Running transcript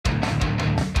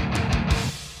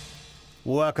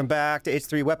Welcome back to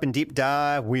H3 Weapon Deep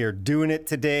Dive. We are doing it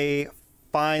today.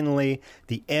 Finally,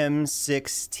 the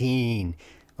M16.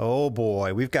 Oh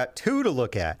boy, we've got two to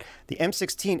look at. The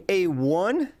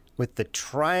M16A1 with the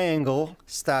triangle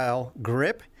style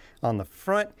grip on the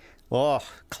front. Oh,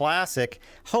 classic.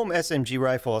 Home SMG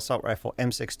rifle, assault rifle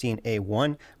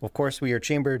M16A1. Of course, we are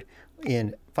chambered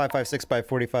in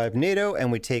 5.56x45 NATO,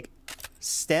 and we take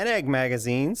STANAG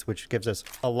magazines, which gives us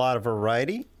a lot of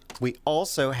variety. We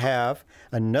also have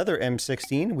another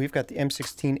M16. We've got the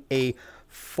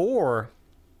M16A4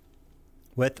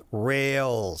 with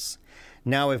rails.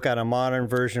 Now we've got a modern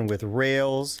version with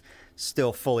rails,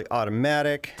 still fully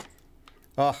automatic.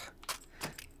 Oh,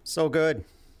 so good.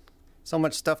 So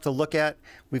much stuff to look at.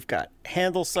 We've got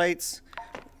handle sights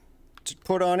to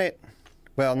put on it.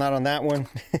 Well, not on that one.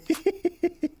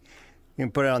 You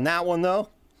can put it on that one though.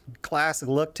 Classic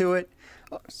look to it.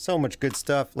 Oh, so much good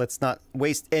stuff. Let's not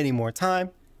waste any more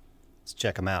time. Let's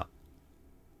check them out.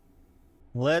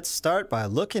 Let's start by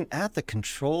looking at the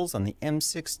controls on the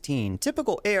M16.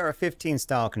 Typical AR-15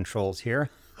 style controls here.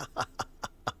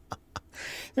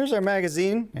 Here's our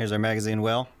magazine. Here's our magazine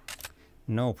well.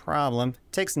 No problem.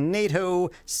 Takes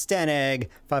NATO STANAG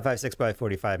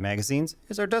 5.56x45 magazines.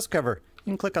 Here's our dust cover.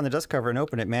 You can click on the dust cover and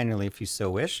open it manually if you so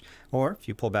wish. Or if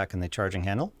you pull back on the charging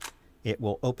handle, it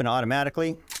will open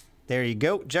automatically. There you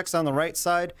go. Ejects on the right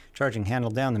side, charging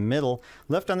handle down the middle.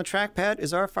 Left on the trackpad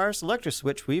is our fire selector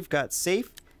switch. We've got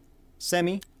safe,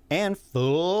 semi, and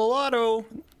full auto.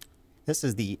 This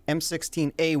is the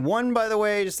M16A1, by the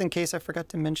way, just in case I forgot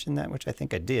to mention that, which I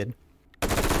think I did.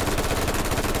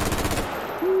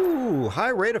 Ooh, high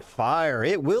rate of fire.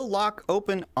 It will lock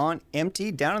open on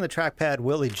empty. Down on the trackpad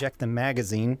will eject the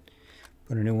magazine.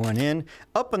 Put a new one in.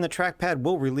 Up on the trackpad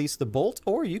will release the bolt,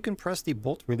 or you can press the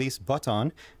bolt release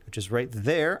button, which is right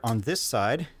there on this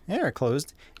side. There,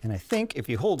 closed. And I think if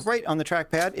you hold right on the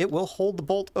trackpad, it will hold the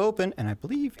bolt open. And I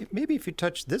believe maybe if you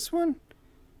touch this one,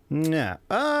 nah.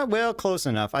 Well, close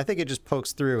enough. I think it just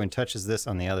pokes through and touches this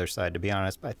on the other side, to be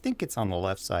honest. But I think it's on the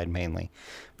left side mainly.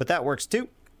 But that works too.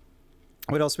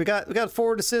 What else we got? We got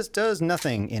forward assist, does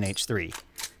nothing in H3.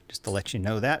 Just to let you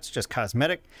know that, it's just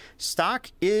cosmetic. Stock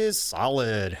is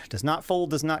solid. Does not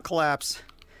fold, does not collapse.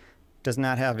 Does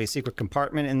not have a secret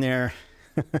compartment in there.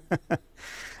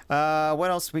 What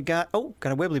else we got? Oh,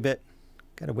 got a wibbly bit.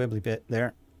 Got a wibbly bit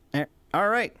there. All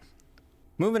right.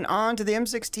 Moving on to the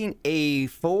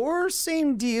M16A4.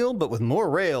 Same deal, but with more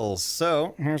rails.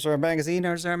 So here's our magazine.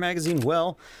 Here's our magazine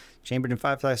well. Chambered in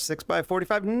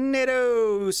 5.56x45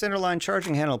 NATO. Centerline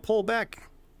charging handle. Pull back.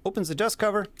 Opens the dust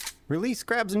cover. Release,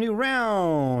 grabs a new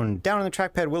round. Down on the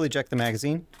trackpad will eject the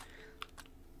magazine,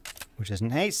 which is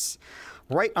nice.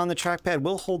 Right on the trackpad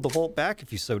will hold the bolt back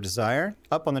if you so desire.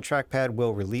 Up on the trackpad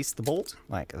will release the bolt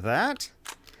like that.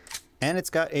 And it's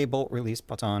got a bolt release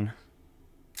button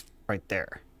right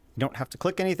there. You don't have to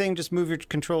click anything, just move your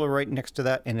controller right next to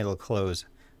that and it'll close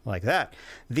like that.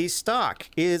 The stock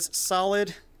is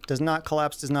solid, does not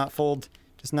collapse, does not fold.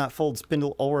 Does not fold,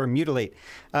 spindle, or mutilate.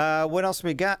 What else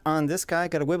we got on this guy?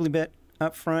 Got a wibbly bit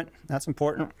up front. That's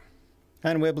important.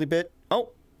 And a wibbly bit.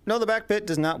 Oh, no, the back bit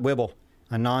does not wibble.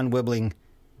 A non-wibbling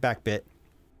back bit.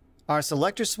 Our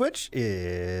selector switch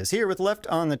is here with left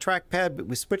on the trackpad, but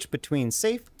we switch between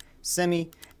safe,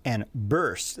 semi, and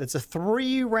burst. It's a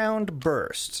 3-round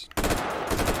burst.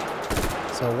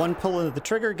 So one pull of the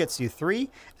trigger gets you 3,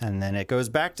 and then it goes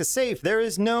back to safe. There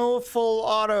is no full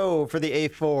auto for the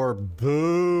A4.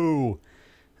 Boo!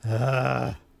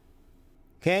 Can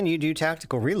you do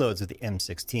tactical reloads with the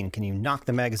M16? Can you knock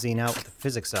the magazine out with a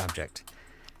physics object?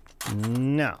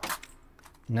 No.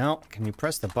 No. Can you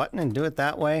press the button and do it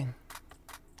that way?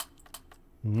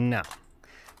 No.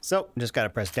 So, just got to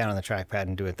press down on the trackpad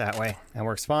and do it that way. That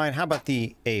works fine. How about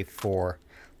the A4?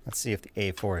 Let's see if the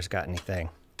A4 has got anything.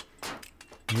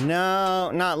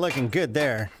 No, not looking good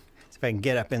there. See if I can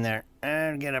get up in there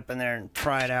and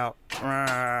try it out.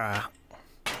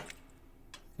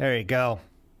 There you go.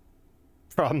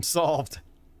 Problem solved.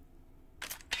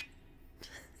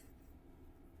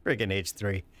 Friggin'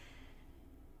 H3.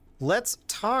 Let's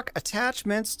talk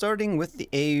attachments, starting with the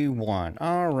A1.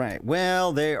 All right,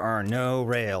 well, there are no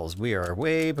rails. We are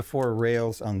way before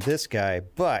rails on this guy,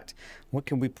 but what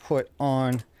can we put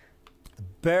on the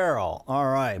barrel?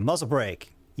 All right, muzzle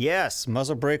brake. Yes,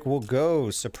 muzzle brake will go.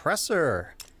 Suppressor.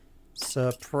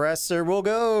 Suppressor will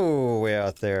go way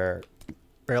out there.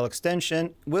 Barrel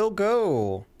extension will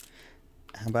go.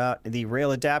 How about the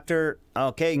rail adapter?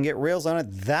 Okay, you can get rails on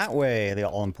it that way. The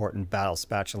all-important battle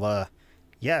spatula.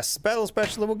 Yes, battle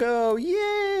spatula will go.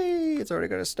 Yay! It's already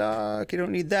got a stock. You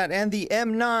don't need that. And the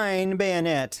M9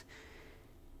 bayonet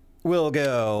will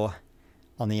go.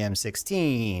 on the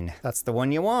M16. That's the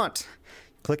one you want.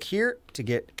 Click here to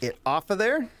get it off of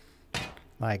there,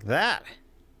 like that.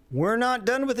 We're not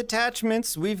done with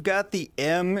attachments. We've got the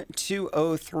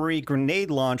M203 grenade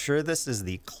launcher. This is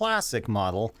the classic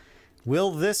model.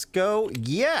 Will this go?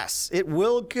 Yes, it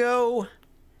will go.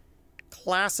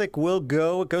 Classic will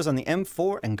go. It goes on the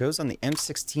M4 and goes on the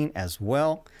M16 as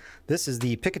well. This is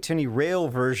the Picatinny rail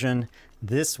version.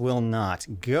 This will not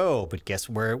go, but guess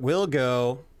where it will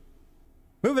go?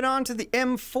 Moving on to the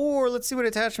M4, let's see what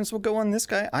attachments will go on this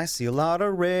guy. I see a lot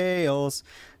of rails.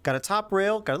 Got a top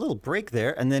rail, got a little break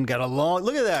there, and then got a long,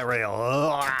 look at that rail.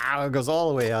 Oh, it goes all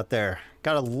the way out there.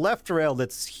 Got a left rail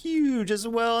that's huge as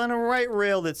well, and a right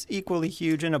rail that's equally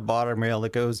huge, and a bottom rail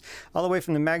that goes all the way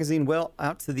from the magazine well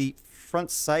out to the front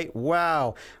sight.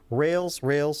 Wow, rails,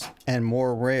 rails, and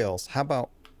more rails. How about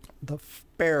the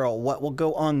barrel? What will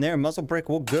go on there? Muzzle brake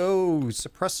will go.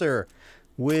 Suppressor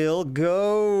will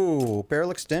go.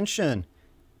 Barrel extension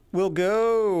will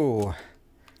go.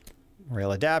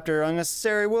 Rail adapter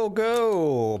unnecessary will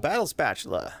go. Battle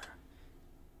spatula.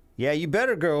 Yeah, you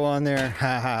better go on there.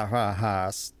 Ha ha ha ha.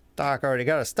 Stock, already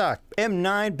got a stock.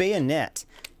 M9 bayonet.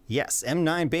 Yes,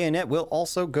 M9 bayonet will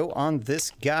also go on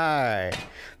this guy.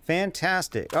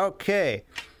 Fantastic. Okay.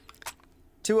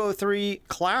 203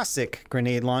 classic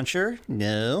grenade launcher.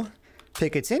 No.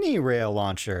 Picatinny rail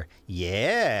launcher.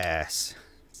 Yes.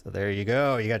 So there you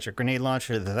go. You got your grenade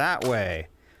launcher that way.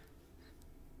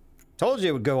 Told you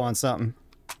it would go on something.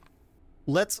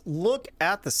 Let's look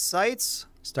at the sights.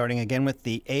 Starting again with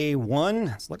the A1.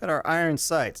 Let's look at our iron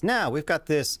sights. Now, we've got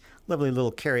this lovely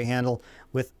little carry handle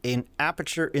with an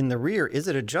aperture in the rear. Is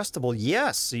it adjustable?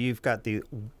 Yes. So you've got the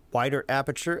wider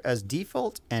aperture as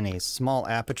default and a small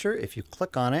aperture. If you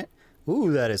click on it,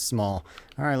 ooh, that is small.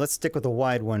 All right, let's stick with a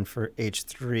wide one for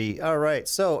H3. All right,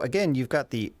 so again, you've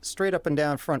got the straight up and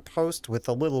down front post with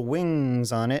the little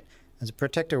wings on it as a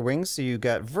protector wing. So you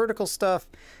got vertical stuff.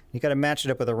 You got to match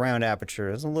it up with a round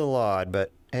aperture. It's a little odd,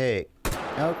 but hey,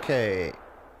 okay.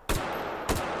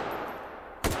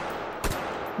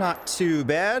 Not too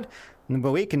bad,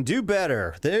 but we can do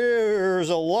better. There's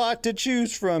a lot to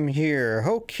choose from here.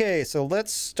 Okay, so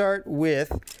let's start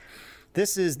with,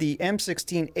 this is the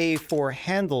M16A4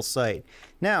 handle sight.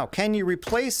 Now, can you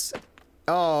replace,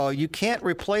 oh, you can't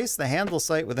replace the handle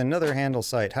sight with another handle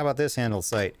sight. How about this handle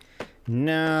sight?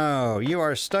 No, you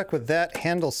are stuck with that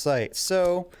handle sight.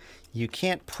 So you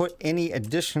can't put any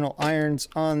additional irons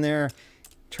on there.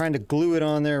 Trying to glue it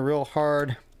on there real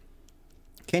hard.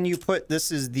 Can you put,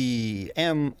 this is the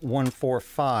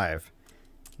M145.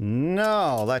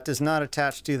 No, that does not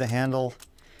attach to the handle.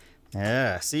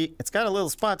 Yeah, see, it's got a little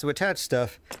spot to attach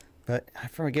stuff, but I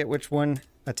forget which one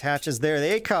attaches there.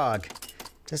 The ACOG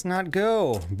does not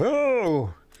go.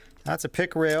 Boo! That's a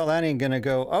pick rail. That ain't gonna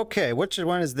go. Okay, which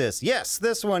one is this? Yes,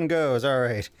 this one goes. All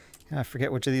right. I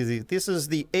forget which of these. This is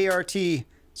the ART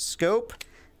scope.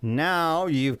 Now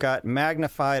you've got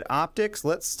magnified optics.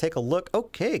 Let's take a look.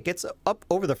 Okay, it gets up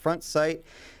over the front sight.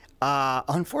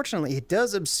 Unfortunately, it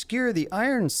does obscure the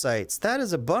iron sights. That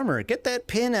is a bummer. Get that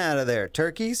pin out of there,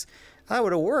 turkeys. That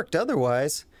would have worked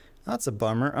otherwise. That's a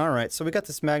bummer. All right, so we got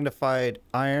this magnified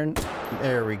iron.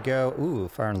 There we go. Ooh,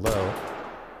 firing low.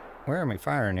 Where am I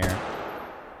firing here?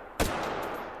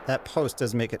 That post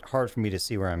does make it hard for me to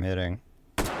see where I'm hitting.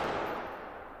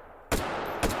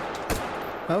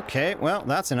 Okay, well,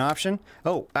 that's an option.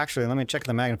 Oh, actually, let me check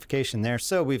the magnification there.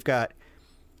 So we've got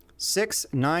 6,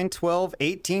 9, 12,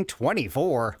 18,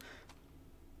 24.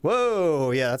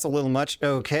 Whoa, yeah, that's a little much.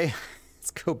 Okay,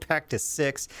 let's go back to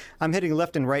 6. I'm hitting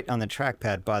left and right on the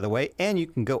trackpad, by the way, and you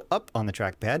can go up on the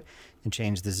trackpad and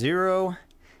change the 0.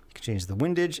 You can change the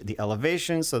windage, the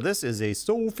elevation. So this is a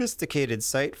sophisticated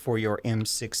sight for your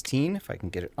M16. If I can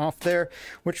get it off there.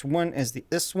 Which one is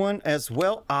this one as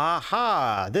well?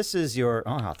 Aha! This is your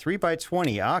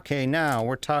 3x20. Okay, now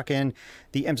we're talking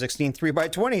the M16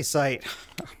 3x20 sight.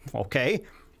 Okay.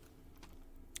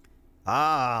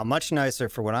 Ah, much nicer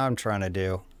for what I'm trying to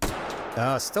do.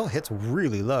 Still hits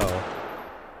really low.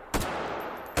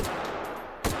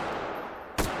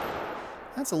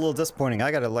 That's a little disappointing. I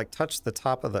gotta like touch the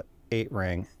top of the 8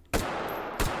 ring. But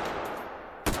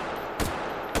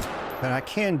I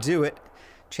can do it.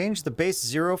 Change the base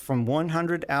 0 from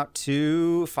 100 out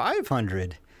to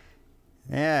 500.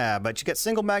 Yeah, but you get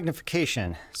single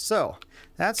magnification. So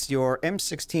that's your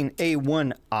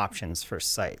M16A1 options for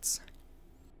sights.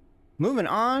 Moving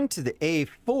on to the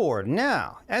A4.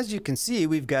 Now, as you can see,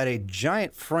 we've got a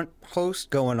giant front post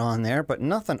going on there, but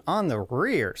nothing on the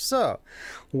rear. So,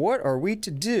 what are we to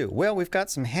do? Well, we've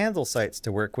got some handle sights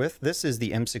to work with. This is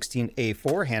the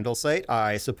M16A4 handle sight.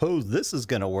 I suppose this is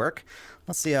going to work.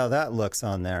 Let's see how that looks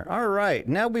on there. All right,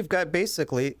 now we've got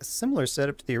basically a similar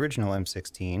setup to the original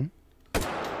M16.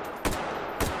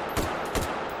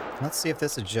 Let's see if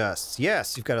this adjusts.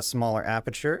 Yes, you've got a smaller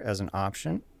aperture as an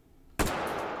option.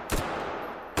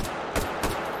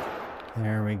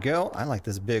 There we go. I like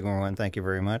this bigger one. Thank you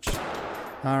very much.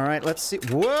 All right, let's see.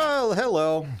 Whoa,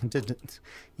 hello.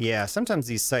 Yeah, sometimes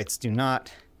these sights do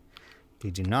not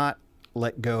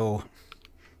let go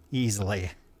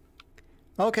easily.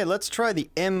 Okay, let's try the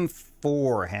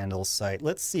M4 handle sight.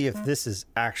 Let's see if this is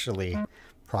actually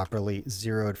properly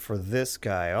zeroed for this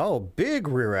guy. Oh, big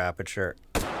rear aperture.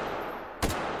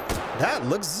 That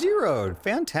looks zeroed.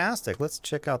 Fantastic. Let's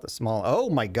check out the small. Oh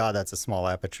my God, that's a small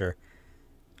aperture.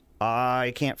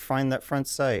 I can't find that front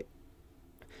sight.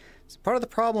 So part of the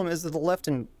problem is that the left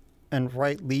and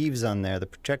right leaves on there, the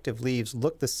projective leaves,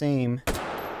 look the same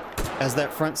as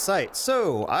that front sight.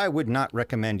 So I would not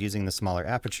recommend using the smaller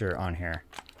aperture on here.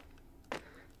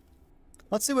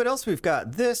 Let's see what else we've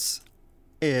got. This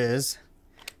is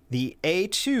the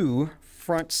A2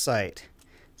 front sight.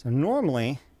 So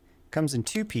normally it comes in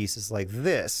two pieces like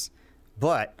this,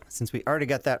 but since we already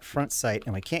got that front sight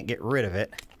and we can't get rid of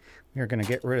it, we're going to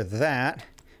get rid of that.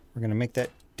 We're going to make that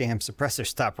damn suppressor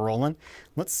stop rolling.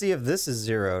 Let's see if this is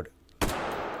zeroed.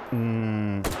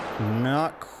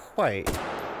 Not quite.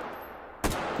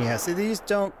 Yeah, see, these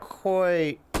don't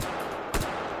quite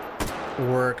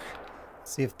work.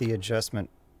 Let's see if the adjustment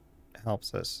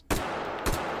helps us.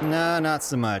 No, not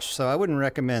so much. So I wouldn't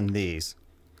recommend these.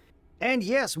 And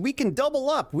yes, we can double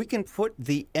up. We can put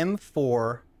the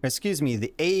M4, excuse me,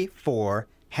 the A4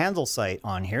 handle sight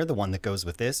on here, the one that goes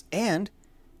with this, and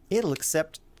it'll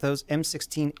accept those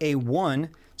M16A1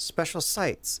 special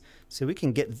sights. So we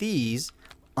can get these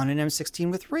on an M16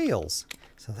 with rails.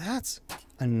 So that's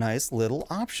a nice little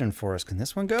option for us. Can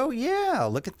this one go? Yeah,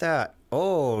 look at that.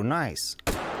 Oh, nice.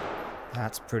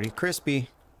 That's pretty crispy.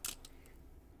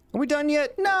 Are we done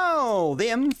yet? No! The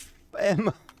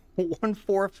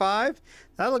M145,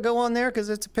 that'll go on there because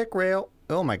it's a pick rail.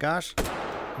 Oh my gosh.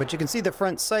 But you can see the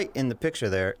front sight in the picture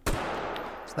there.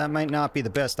 So that might not be the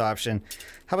best option.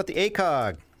 How about the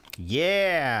ACOG?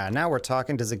 Yeah, now we're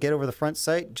talking. Does it get over the front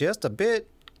sight? Just a bit.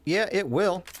 Yeah, it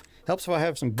will. Helps if I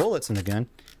have some bullets in the gun.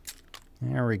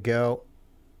 There we go.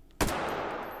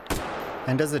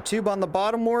 And does the tube on the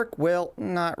bottom work? Well,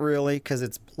 not really, because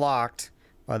it's blocked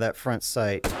by that front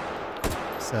sight.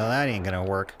 So that ain't gonna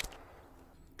work.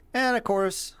 And of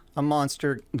course, a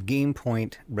monster game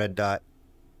point red dot.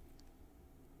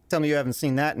 Tell me you haven't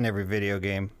seen that in every video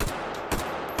game.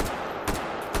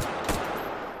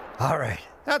 All right,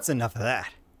 that's enough of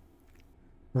that.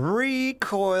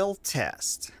 Recoil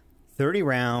test. 30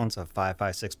 rounds of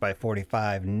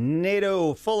 5.56x45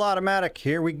 NATO full automatic.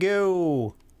 Here we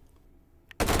go.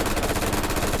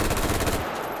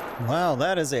 Wow,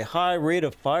 that is a high rate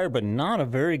of fire, but not a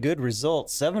very good result.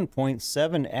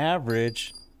 7.7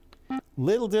 average.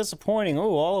 Little disappointing.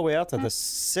 Oh, all the way out to the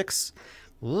 6.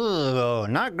 Ooh,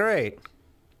 not great.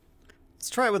 Let's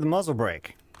try it with the muzzle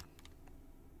brake.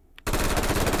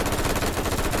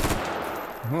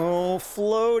 Oh,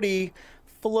 floaty.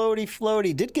 Floaty,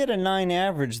 floaty. Did get a 9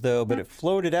 average, though, but it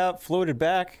floated out, floated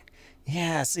back.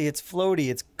 Yeah, see, it's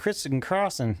floaty. It's criss and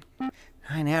crossing.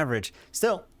 9 average.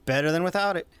 Still, better than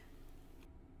without it.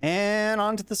 And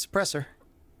onto the suppressor.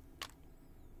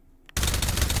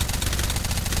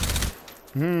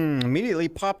 Immediately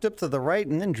popped up to the right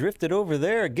and then drifted over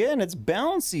there. Again, it's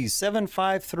bouncy.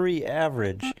 7.53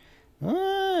 average.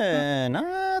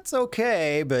 That's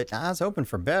okay, but I was hoping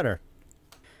for better.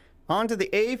 On to the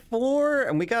A4,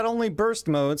 and we got only burst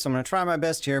mode, so I'm going to try my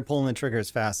best here, pulling the trigger as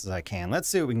fast as I can. Let's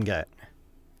see what we can get.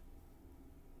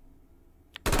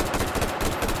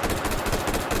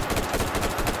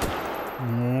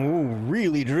 Ooh,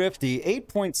 really drifty.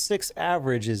 8.6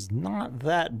 average is not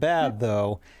that bad,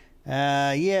 though.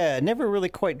 Yeah, never really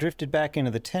quite drifted back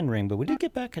into the 10 ring, but we did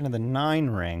get back into the 9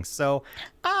 ring. So,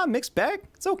 mixed bag.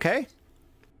 It's okay.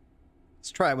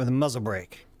 Let's try it with a muzzle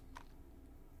brake.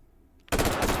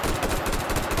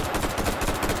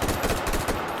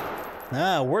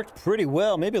 Worked pretty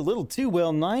well. Maybe a little too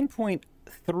well.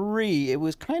 9.3. It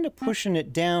was kind of pushing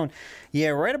it down. Yeah,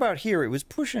 right about here, it was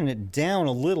pushing it down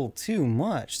a little too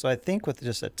much. So I think with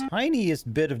just a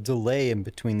tiniest bit of delay in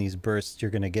between these bursts,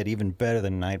 you're going to get even better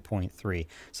than 9.3.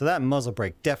 So that muzzle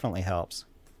brake definitely helps.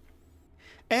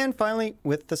 And finally,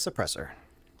 with the suppressor.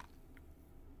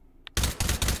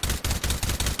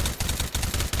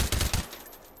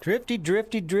 Drifty,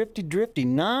 drifty, drifty, drifty.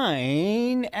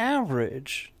 9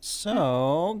 average.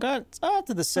 So, got out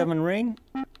to the 7 ring.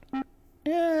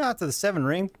 Yeah, out to the 7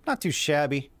 ring. Not too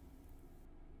shabby.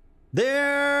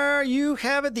 There you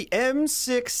have it, the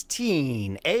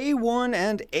M16A1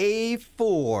 and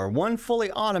A4. One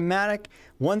fully automatic,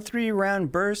 one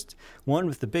 3-round burst, one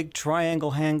with the big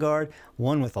triangle handguard,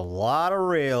 one with a lot of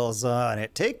rails on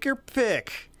it. Take your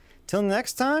pick. Till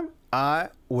next time, I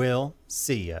will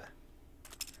see ya.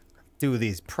 Do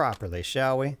these properly,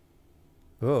 shall we?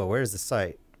 Oh, where's the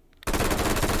sight?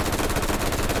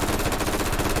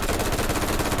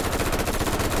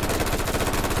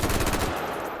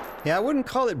 Yeah, I wouldn't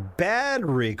call it bad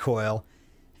recoil.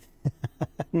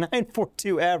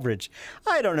 942 average.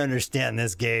 I don't understand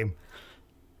this game.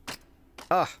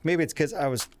 Ah, maybe it's because I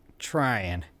was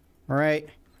trying. All right,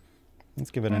 let's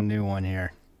give it a new one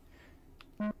here.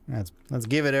 Let's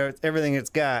give it everything it's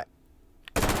got.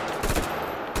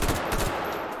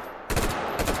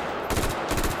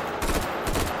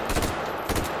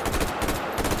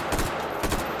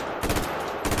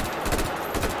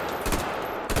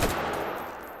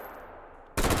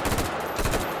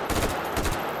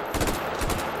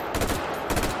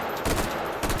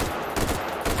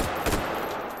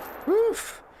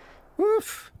 Woof,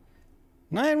 woof.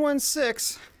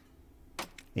 916.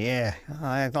 Yeah,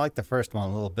 I like the first one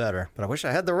a little better, but I wish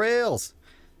I had the rails.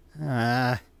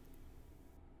 Do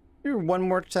one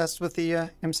more test with the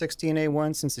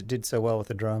M16A1 since it did so well with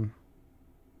the drum.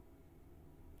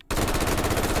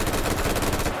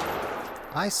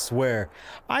 I swear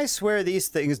these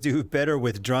things do better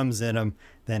with drums in them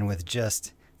than with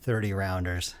just 30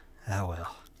 rounders. Oh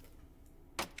well.